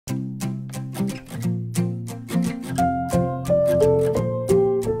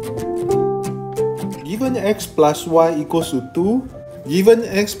given x plus y equals to 2, given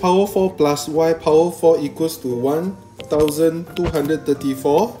x power 4 plus y power 4 equals to 1234,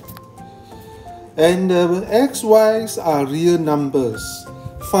 and the x, y's are real numbers.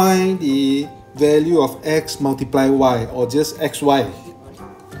 Find the value of x multiply y, or just xy.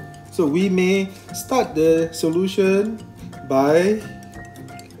 So we may start the solution by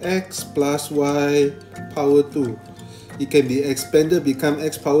x plus y power 2. It can be expanded, become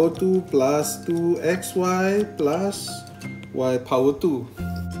x power 2 plus 2xy plus y power 2.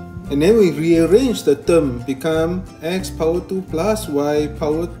 And then we rearrange the term, become x power 2 plus y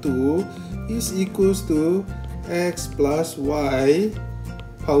power 2 is equals to x plus y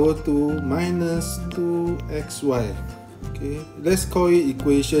power 2 minus 2xy. Okay, let's call it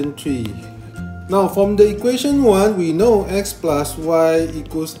equation 3. Now from the equation 1, we know x plus y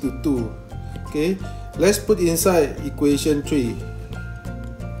equals to 2. Okay, let's put inside equation 3.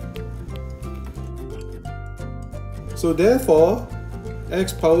 So therefore,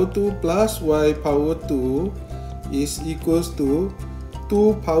 x power 2 plus y power 2 is equals to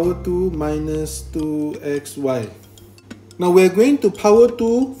 2 power 2 minus 2xy. Now we're going to power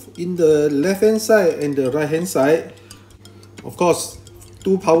 2 in the left hand side and the right hand side. Of course,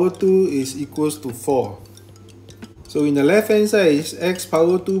 2 power 2 is equals to 4. So in the left hand side is x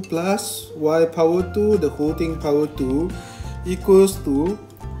power 2 plus y power 2, the whole thing power 2, equals to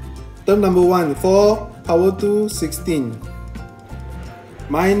term number 1, 4 power 2, 16,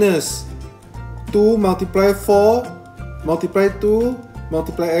 minus 2 multiply 4 multiply 2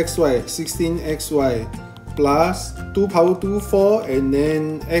 multiply xy, 16xy, plus 2 power 2, 4, and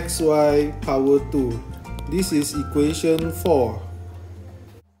then xy power 2. This is equation 4.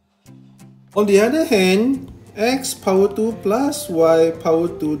 On the other hand, x power 2 plus y power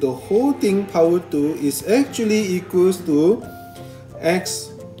 2, the whole thing power 2, is actually equals to x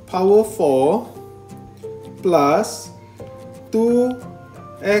power 4 plus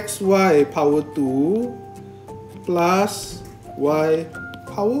 2xy power 2 plus y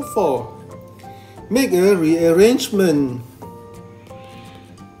power 4. Make a rearrangement.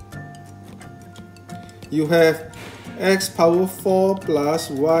 You have x power 4 plus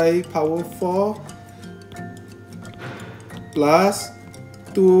y power 4 plus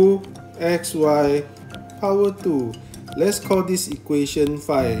 2xy power 2. Let's call this equation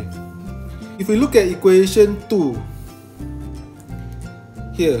 5. If we look at equation 2,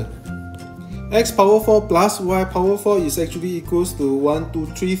 here, x power 4 plus y power 4 is actually equals to 1, 2,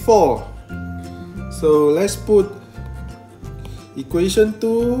 3, 4. So let's put equation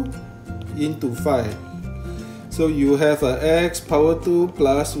 2 into 5. So you have a x power 2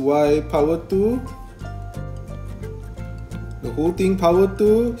 plus y power 2. The whole thing power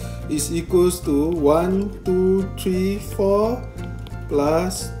 2 is equals to 1, 2, 3, 4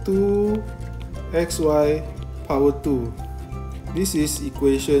 plus 2xy power 2. This is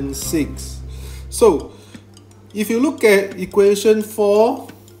equation 6. So if you look at equation 4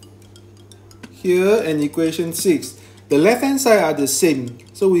 here and equation 6, the left hand side are the same.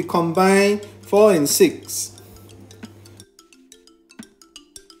 So we combine 4 and 6.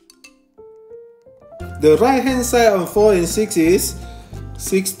 The right hand side of 4 and 6 is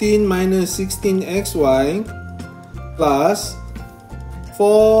 16 minus 16xy plus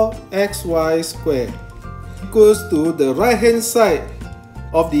 4xy squared equals to the right hand side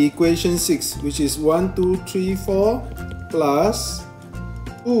of the equation 6, which is 1, 2, 3, 4 plus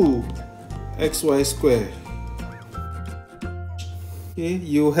 2xy squared. Okay,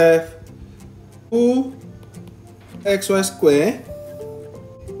 you have 2xy squared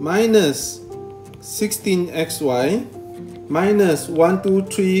minus 16xy minus 1, 2,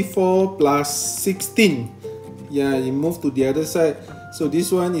 3, 4 plus 16. Yeah, you move to the other side. So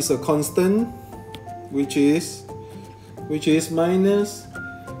this one is a constant, which is minus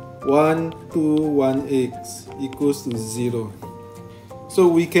 1, 2, 1x equals to 0. So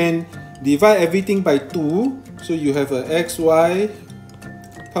we can divide everything by 2. So you have a xy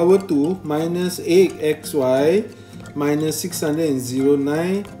power 2 minus 8xy minus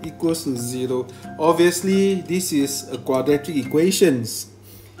 609 equals to 0. Obviously, this is a quadratic equations,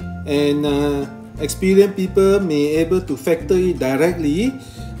 and experienced people may able to factor it directly.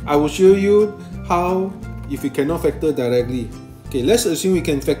 I will show you how if we cannot factor directly. Okay, let's assume we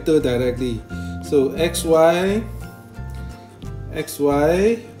can factor directly. So xy,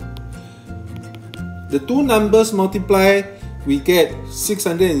 the two numbers multiply, we get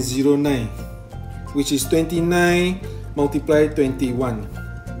 609, which is 29 multiplied 21.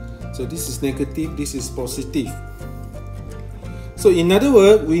 So this is negative, this is positive. So in other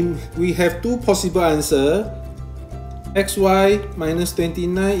words, we have two possible answers. Xy minus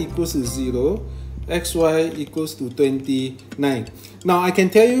 29 equals to 0, xy equals to 29. Now I can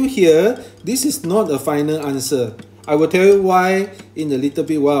tell you here, this is not a final answer. I will tell you why in a little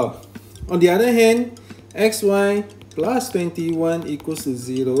bit while. On the other hand, xy plus 21 equals to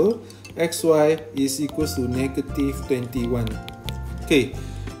 0, xy is equals to negative 21. Okay.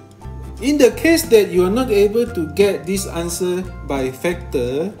 In the case that you are not able to get this answer by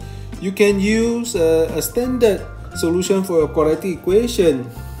factor, you can use a standard solution for your quadratic equation,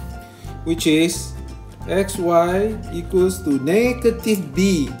 which is xy equals to negative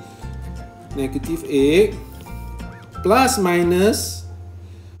b, negative 8, plus minus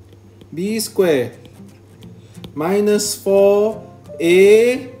b squared minus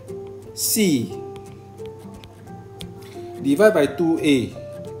 4ac divided by 2a.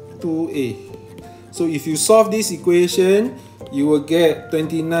 So if you solve this equation, you will get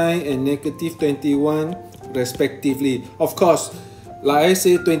 29 and negative 21 respectively. Of course, like I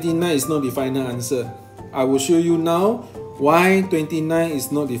say, 29 is not the final answer. I will show you now why 29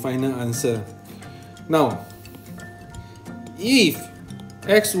 is not the final answer. Now, if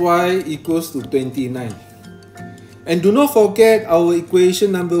xy equals to 29, and do not forget our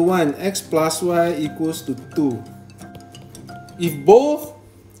equation number 1, x plus y equals to 2. If both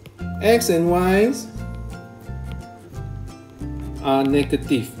x and y's are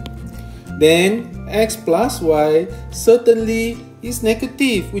negative, then x plus y certainly is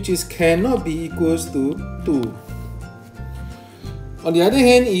negative, which is cannot be equals to 2. On the other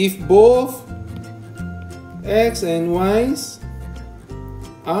hand, if both x and y's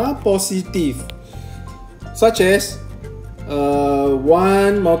are positive, such as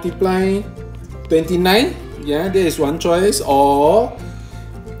 1 multiply 29, yeah, there is one choice, or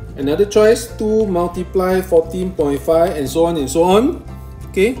another choice, 2 multiply 14.5, and so on and so on.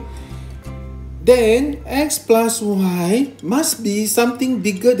 Okay, then x plus y must be something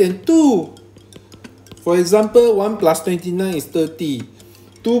bigger than 2. For example, 1 plus 29 is 30,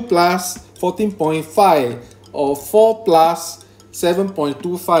 2 plus 14.5, or 4 plus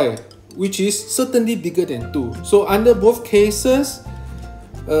 7.25, which is certainly bigger than 2. So under both cases,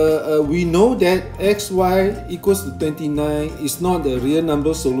 we know that xy equals to 29 is not the real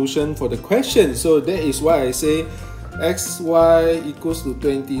number solution for the question. So that is why I say xy equals to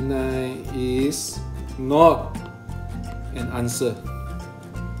 29 is not an answer.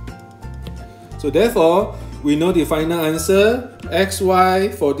 So therefore, we know the final answer.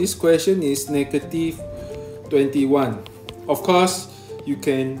 Xy for this question is negative 21. Of course, you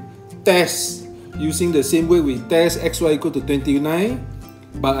can test using the same way we test xy equal to 29,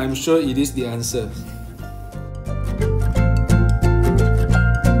 but I'm sure it is the answer.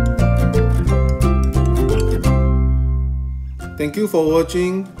 Thank you for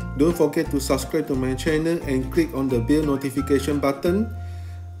watching. Don't forget to subscribe to my channel and click on the bell notification button.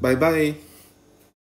 Bye bye.